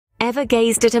Ever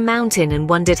gazed at a mountain and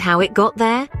wondered how it got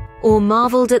there? Or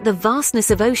marveled at the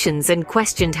vastness of oceans and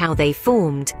questioned how they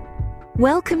formed?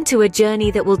 Welcome to a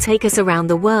journey that will take us around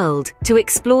the world to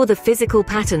explore the physical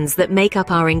patterns that make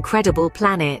up our incredible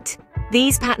planet.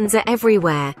 These patterns are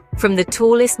everywhere, from the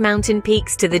tallest mountain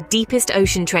peaks to the deepest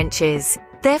ocean trenches.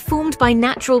 They're formed by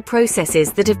natural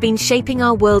processes that have been shaping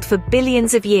our world for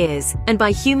billions of years, and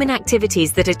by human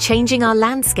activities that are changing our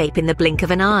landscape in the blink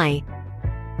of an eye.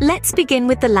 Let's begin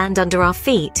with the land under our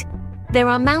feet. There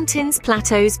are mountains,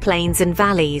 plateaus, plains, and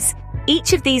valleys.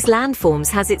 Each of these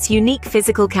landforms has its unique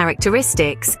physical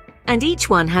characteristics, and each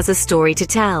one has a story to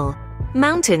tell.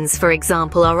 Mountains, for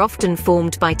example, are often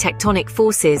formed by tectonic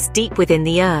forces deep within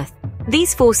the Earth.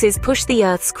 These forces push the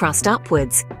Earth's crust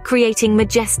upwards, creating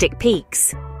majestic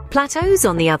peaks. Plateaus,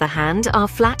 on the other hand, are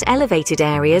flat, elevated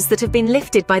areas that have been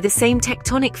lifted by the same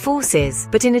tectonic forces,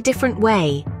 but in a different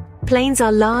way. Plains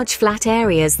are large, flat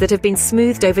areas that have been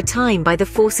smoothed over time by the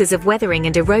forces of weathering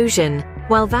and erosion,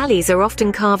 while valleys are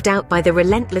often carved out by the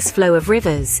relentless flow of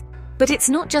rivers. But it's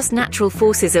not just natural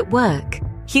forces at work.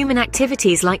 Human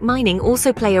activities like mining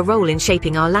also play a role in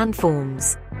shaping our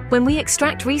landforms. When we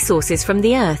extract resources from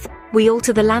the Earth, we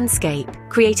alter the landscape,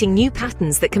 creating new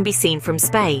patterns that can be seen from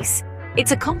space.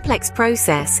 It's a complex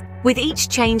process, with each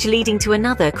change leading to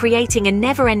another, creating a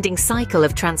never-ending cycle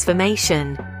of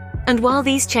transformation. And while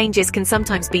these changes can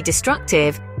sometimes be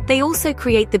destructive, they also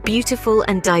create the beautiful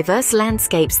and diverse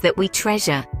landscapes that we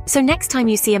treasure. So next time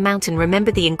you see a mountain,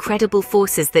 remember the incredible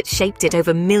forces that shaped it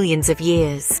over millions of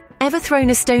years. Ever thrown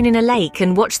a stone in a lake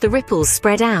and watched the ripples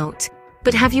spread out?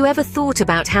 But have you ever thought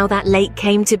about how that lake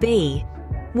came to be?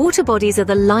 Water bodies are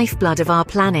the lifeblood of our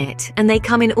planet, and they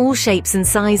come in all shapes and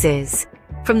sizes.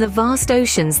 From the vast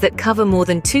oceans that cover more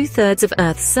than 2/3 of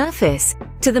Earth's surface,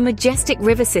 to the majestic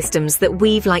river systems that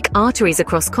weave like arteries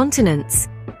across continents.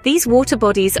 These water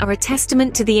bodies are a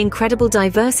testament to the incredible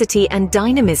diversity and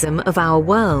dynamism of our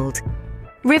world.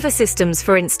 River systems,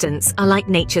 for instance, are like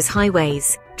nature's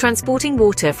highways, transporting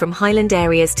water from highland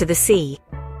areas to the sea.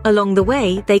 Along the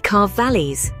way, they carve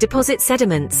valleys, deposit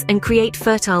sediments, and create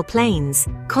fertile plains,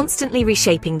 constantly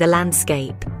reshaping the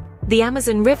landscape. The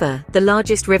Amazon River, the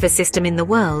largest river system in the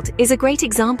world, is a great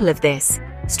example of this,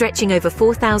 stretching over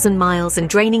 4,000 miles and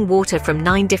draining water from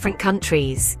 9 different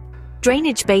countries.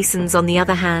 Drainage basins, on the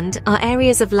other hand, are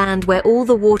areas of land where all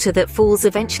the water that falls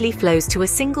eventually flows to a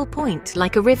single point,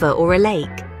 like a river or a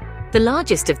lake. The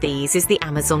largest of these is the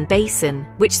Amazon Basin,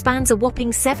 which spans a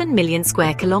whopping 7 million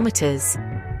square kilometers.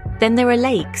 Then there are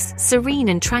lakes, serene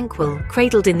and tranquil,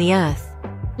 cradled in the earth.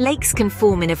 Lakes can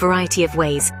form in a variety of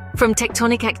ways, from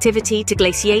tectonic activity to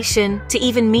glaciation to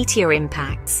even meteor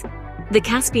impacts. The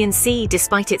Caspian Sea,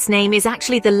 despite its name, is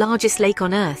actually the largest lake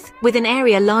on Earth, with an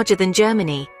area larger than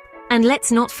Germany. And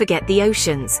let's not forget the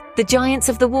oceans, the giants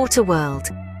of the water world.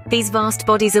 These vast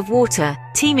bodies of water,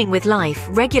 teeming with life,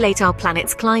 regulate our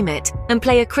planet's climate and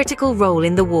play a critical role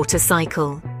in the water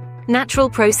cycle. Natural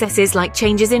processes like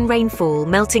changes in rainfall,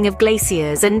 melting of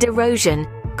glaciers, and erosion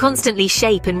constantly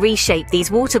shape and reshape these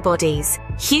water bodies.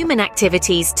 Human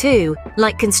activities too,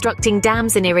 like constructing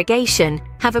dams and irrigation,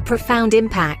 have a profound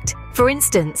impact. For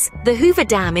instance, the Hoover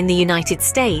Dam in the United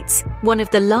States, one of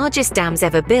the largest dams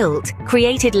ever built,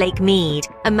 created Lake Mead,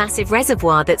 a massive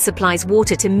reservoir that supplies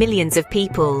water to millions of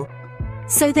people.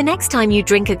 So the next time you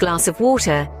drink a glass of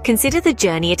water, consider the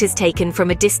journey it has taken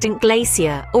from a distant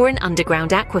glacier or an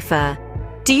underground aquifer.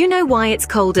 Do you know why it's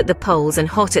cold at the poles and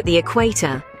hot at the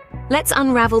equator? Let's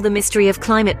unravel the mystery of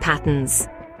climate patterns.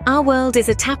 Our world is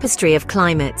a tapestry of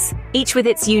climates, each with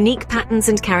its unique patterns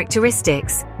and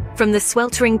characteristics. From the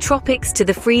sweltering tropics to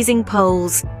the freezing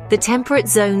poles, the temperate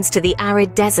zones to the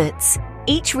arid deserts,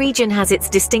 each region has its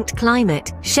distinct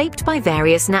climate, shaped by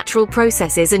various natural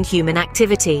processes and human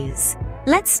activities.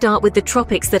 Let's start with the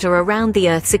tropics that are around the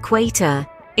Earth's equator.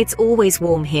 It's always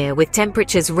warm here, with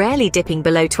temperatures rarely dipping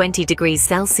below 20 degrees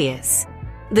Celsius.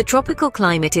 The tropical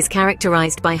climate is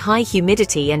characterized by high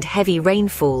humidity and heavy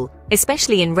rainfall,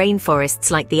 especially in rainforests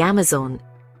like the Amazon.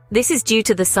 This is due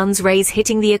to the sun's rays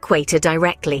hitting the equator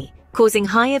directly, causing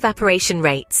high evaporation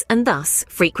rates and thus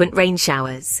frequent rain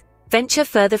showers. Venture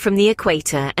further from the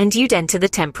equator and you'd enter the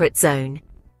temperate zone.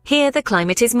 Here the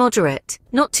climate is moderate,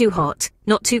 not too hot,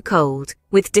 not too cold,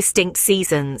 with distinct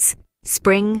seasons: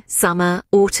 spring, summer,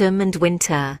 autumn, and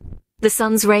winter. The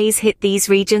sun's rays hit these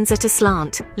regions at a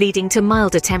slant, leading to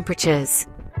milder temperatures.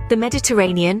 The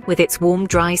Mediterranean, with its warm,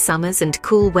 dry summers and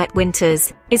cool, wet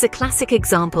winters, is a classic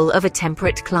example of a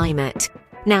temperate climate.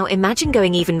 Now imagine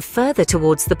going even further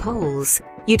towards the poles.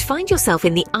 You'd find yourself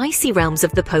in the icy realms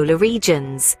of the polar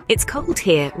regions. It's cold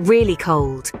here, really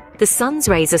cold. The sun's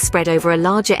rays are spread over a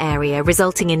larger area,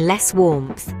 resulting in less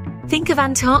warmth. Think of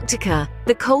Antarctica,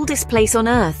 the coldest place on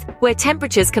Earth, where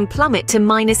temperatures can plummet to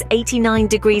 -89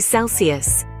 degrees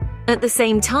Celsius. At the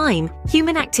same time,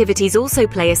 human activities also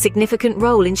play a significant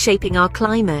role in shaping our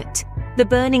climate. The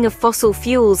burning of fossil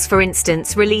fuels, for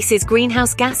instance, releases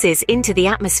greenhouse gases into the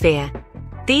atmosphere.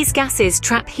 These gases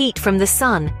trap heat from the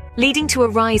sun, leading to a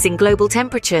rise in global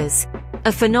temperatures,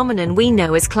 a phenomenon we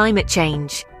know as climate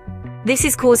change. This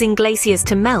is causing glaciers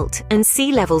to melt and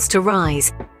sea levels to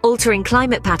rise, altering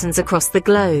climate patterns across the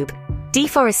globe.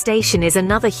 Deforestation is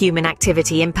another human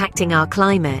activity impacting our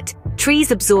climate.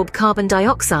 Trees absorb carbon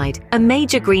dioxide, a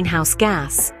major greenhouse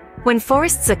gas. When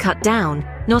forests are cut down,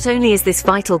 not only is this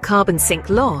vital carbon sink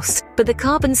lost, but the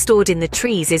carbon stored in the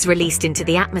trees is released into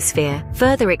the atmosphere,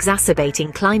 further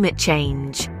exacerbating climate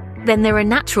change. Then there are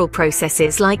natural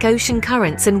processes like ocean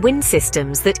currents and wind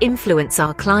systems that influence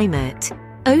our climate.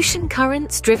 Ocean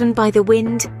currents, driven by the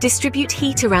wind, distribute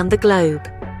heat around the globe.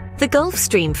 The Gulf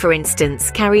Stream, for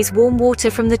instance, carries warm water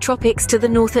from the tropics to the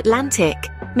North Atlantic,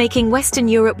 making Western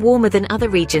Europe warmer than other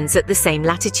regions at the same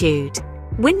latitude.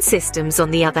 Wind systems,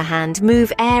 on the other hand,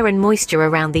 move air and moisture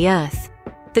around the Earth.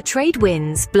 The trade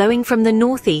winds, blowing from the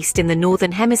northeast in the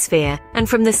northern hemisphere and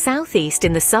from the southeast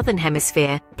in the southern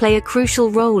hemisphere, play a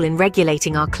crucial role in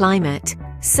regulating our climate.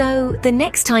 So, the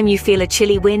next time you feel a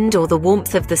chilly wind or the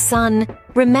warmth of the sun,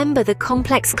 remember the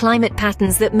complex climate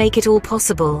patterns that make it all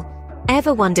possible.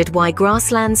 Ever wondered why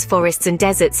grasslands, forests and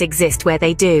deserts exist where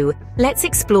they do? Let's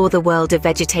explore the world of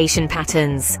vegetation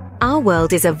patterns. Our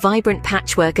world is a vibrant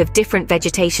patchwork of different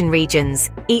vegetation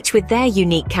regions, each with their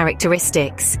unique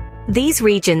characteristics. These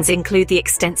regions include the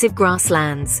extensive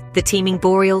grasslands, the teeming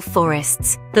boreal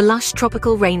forests, the lush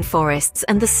tropical rainforests,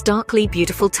 and the starkly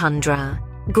beautiful tundra.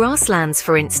 Grasslands,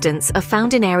 for instance, are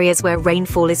found in areas where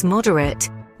rainfall is moderate,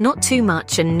 not too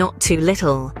much and not too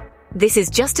little. This is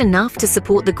just enough to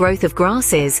support the growth of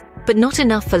grasses, but not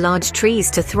enough for large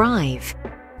trees to thrive.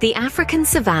 The African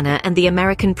savanna and the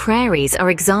American prairies are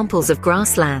examples of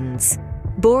grasslands.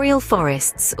 Boreal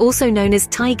forests, also known as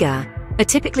taiga, are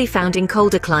typically found in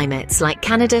colder climates like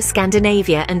Canada,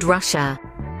 Scandinavia, and Russia.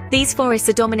 These forests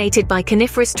are dominated by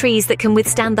coniferous trees that can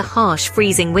withstand the harsh,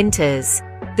 freezing winters.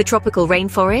 The tropical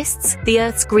rainforests, the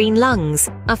Earth's green lungs,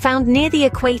 are found near the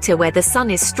equator where the sun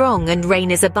is strong and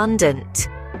rain is abundant.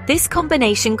 This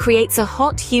combination creates a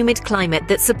hot, humid climate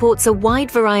that supports a wide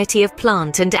variety of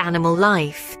plant and animal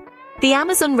life. The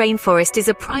Amazon rainforest is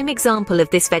a prime example of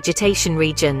this vegetation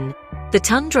region. The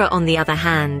tundra, on the other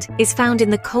hand, is found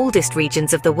in the coldest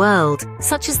regions of the world,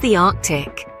 such as the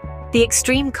Arctic. The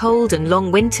extreme cold and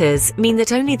long winters mean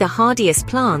that only the hardiest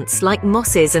plants, like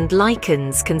mosses and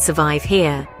lichens, can survive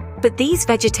here. But these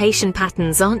vegetation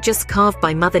patterns aren't just carved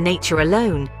by Mother Nature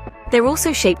alone. They're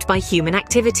also shaped by human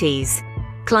activities.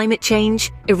 Climate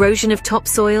change, erosion of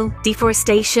topsoil,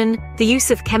 deforestation, the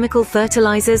use of chemical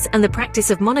fertilizers, and the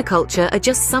practice of monoculture are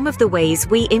just some of the ways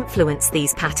we influence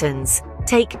these patterns.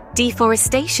 Take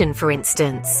deforestation, for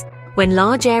instance. When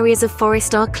large areas of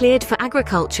forest are cleared for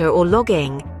agriculture or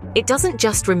logging, it doesn't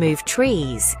just remove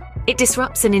trees. It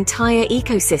disrupts an entire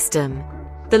ecosystem.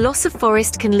 The loss of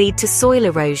forest can lead to soil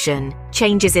erosion,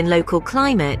 changes in local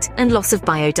climate, and loss of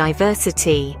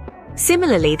biodiversity.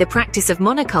 Similarly, the practice of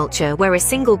monoculture, where a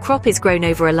single crop is grown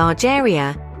over a large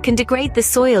area, can degrade the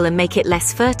soil and make it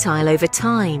less fertile over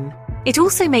time. It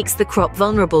also makes the crop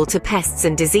vulnerable to pests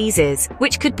and diseases,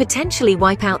 which could potentially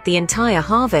wipe out the entire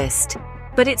harvest.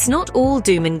 But it's not all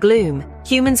doom and gloom.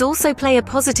 Humans also play a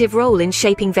positive role in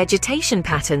shaping vegetation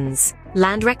patterns.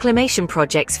 Land reclamation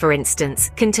projects, for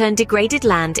instance, can turn degraded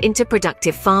land into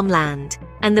productive farmland.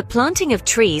 And the planting of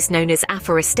trees, known as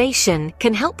afforestation,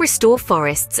 can help restore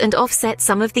forests and offset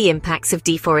some of the impacts of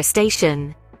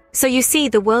deforestation. So you see,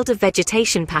 the world of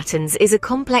vegetation patterns is a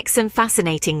complex and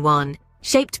fascinating one,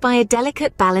 shaped by a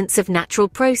delicate balance of natural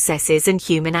processes and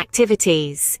human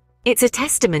activities. It's a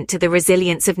testament to the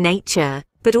resilience of nature,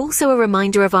 but also a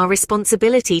reminder of our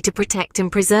responsibility to protect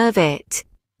and preserve it.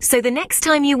 So the next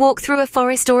time you walk through a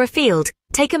forest or a field,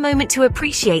 take a moment to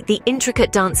appreciate the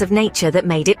intricate dance of nature that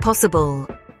made it possible.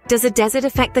 Does a desert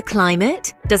affect the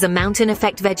climate? Does a mountain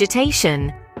affect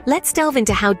vegetation? Let's delve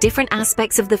into how different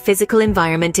aspects of the physical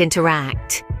environment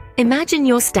interact. Imagine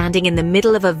you're standing in the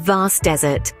middle of a vast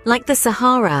desert, like the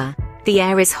Sahara. The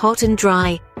air is hot and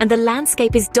dry, and the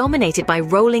landscape is dominated by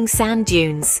rolling sand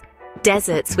dunes.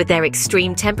 Deserts, with their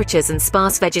extreme temperatures and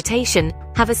sparse vegetation,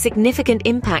 have a significant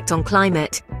impact on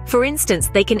climate. For instance,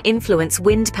 they can influence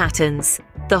wind patterns.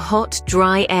 The hot,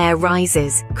 dry air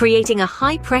rises, creating a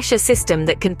high-pressure system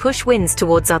that can push winds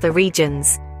towards other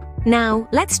regions. Now,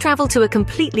 let's travel to a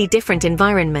completely different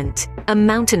environment, a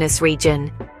mountainous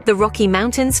region. The Rocky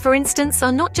Mountains, for instance,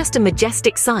 are not just a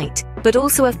majestic sight, but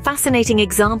also a fascinating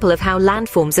example of how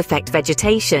landforms affect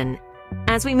vegetation.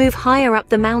 As we move higher up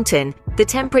the mountain, the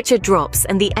temperature drops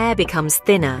and the air becomes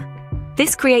thinner.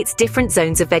 This creates different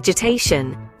zones of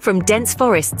vegetation, from dense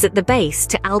forests at the base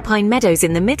to alpine meadows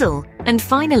in the middle, and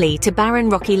finally to barren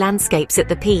rocky landscapes at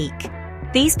the peak.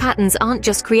 These patterns aren't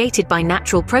just created by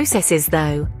natural processes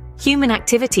though. Human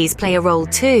activities play a role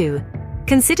too.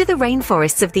 Consider the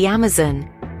rainforests of the Amazon.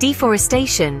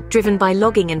 Deforestation, driven by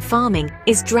logging and farming,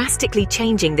 is drastically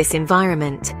changing this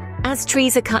environment. As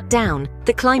trees are cut down,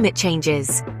 the climate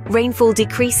changes. Rainfall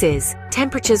decreases,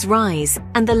 temperatures rise,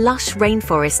 and the lush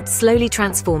rainforest slowly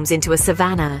transforms into a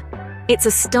savanna. It's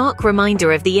a stark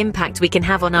reminder of the impact we can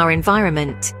have on our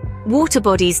environment. Water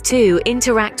bodies, too,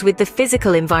 interact with the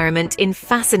physical environment in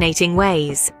fascinating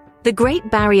ways. The Great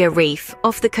Barrier Reef,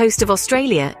 off the coast of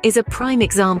Australia, is a prime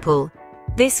example.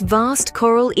 This vast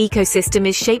coral ecosystem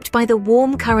is shaped by the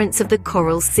warm currents of the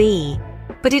Coral Sea,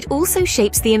 but it also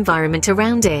shapes the environment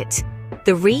around it.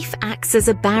 The reef acts as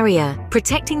a barrier,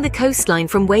 protecting the coastline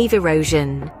from wave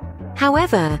erosion.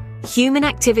 However, human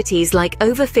activities like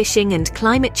overfishing and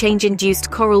climate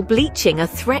change-induced coral bleaching are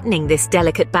threatening this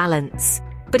delicate balance.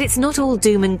 But it's not all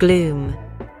doom and gloom.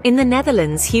 In the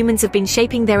Netherlands, humans have been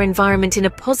shaping their environment in a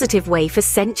positive way for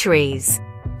centuries.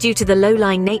 Due to the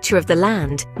low-lying nature of the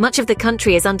land, much of the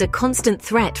country is under constant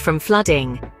threat from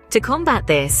flooding. To combat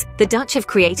this, the Dutch have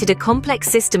created a complex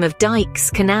system of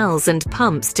dikes, canals, and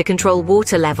pumps to control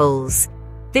water levels.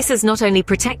 This has not only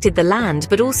protected the land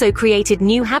but also created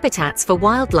new habitats for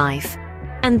wildlife.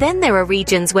 And then there are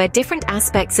regions where different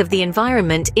aspects of the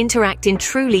environment interact in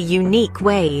truly unique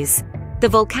ways. The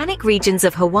volcanic regions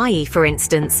of Hawaii, for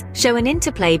instance, show an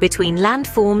interplay between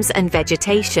landforms and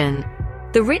vegetation.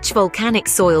 The rich volcanic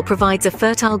soil provides a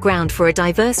fertile ground for a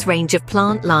diverse range of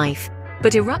plant life,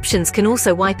 but eruptions can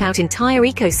also wipe out entire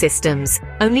ecosystems,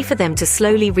 only for them to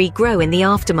slowly regrow in the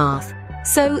aftermath.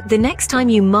 So, the next time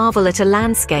you marvel at a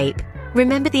landscape,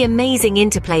 remember the amazing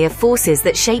interplay of forces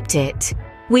that shaped it.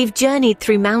 We've journeyed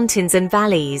through mountains and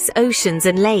valleys, oceans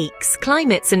and lakes,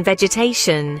 climates and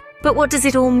vegetation. But what does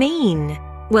it all mean?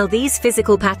 Well, these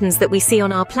physical patterns that we see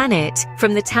on our planet,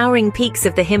 from the towering peaks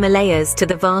of the Himalayas to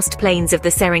the vast plains of the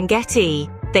Serengeti,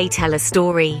 they tell a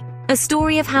story. A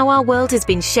story of how our world has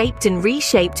been shaped and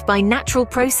reshaped by natural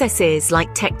processes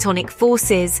like tectonic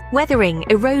forces, weathering,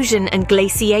 erosion, and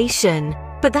glaciation.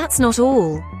 But that's not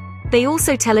all. They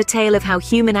also tell a tale of how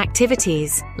human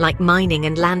activities, like mining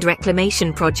and land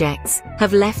reclamation projects,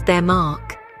 have left their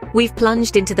mark. We've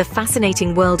plunged into the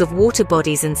fascinating world of water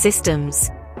bodies and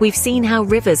systems. We've seen how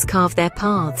rivers carve their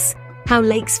paths, how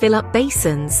lakes fill up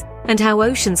basins, and how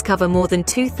oceans cover more than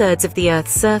 2/3 of the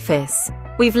Earth's surface.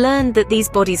 We've learned that these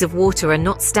bodies of water are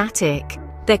not static.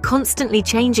 They're constantly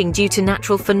changing due to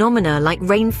natural phenomena like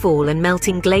rainfall and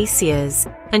melting glaciers,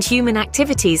 and human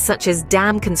activities such as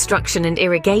dam construction and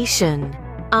irrigation.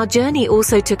 Our journey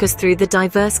also took us through the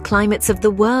diverse climates of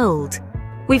the world.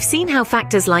 We've seen how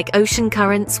factors like ocean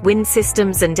currents, wind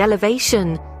systems, and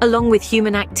elevation, along with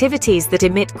human activities that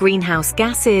emit greenhouse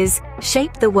gases,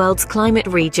 shape the world's climate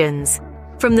regions.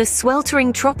 From the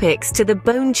sweltering tropics to the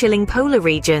bone-chilling polar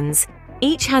regions,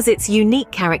 each has its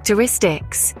unique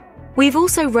characteristics. We've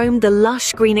also roamed the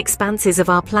lush green expanses of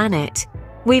our planet.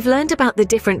 We've learned about the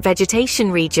different vegetation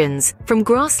regions, from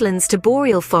grasslands to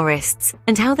boreal forests,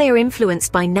 and how they are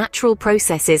influenced by natural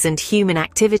processes and human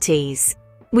activities.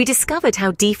 We discovered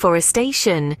how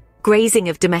deforestation, grazing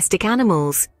of domestic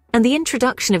animals, and the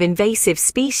introduction of invasive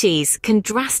species can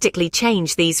drastically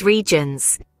change these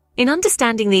regions. In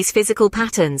understanding these physical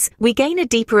patterns, we gain a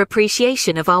deeper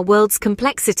appreciation of our world's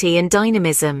complexity and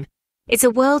dynamism. It's a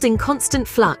world in constant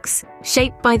flux,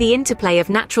 shaped by the interplay of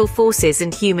natural forces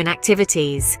and human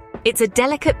activities. It's a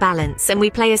delicate balance, and we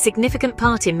play a significant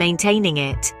part in maintaining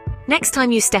it. Next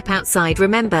time you step outside,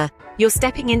 remember, you're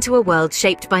stepping into a world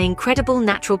shaped by incredible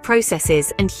natural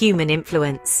processes and human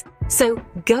influence. So,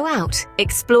 go out,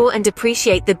 explore and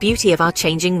appreciate the beauty of our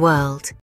changing world.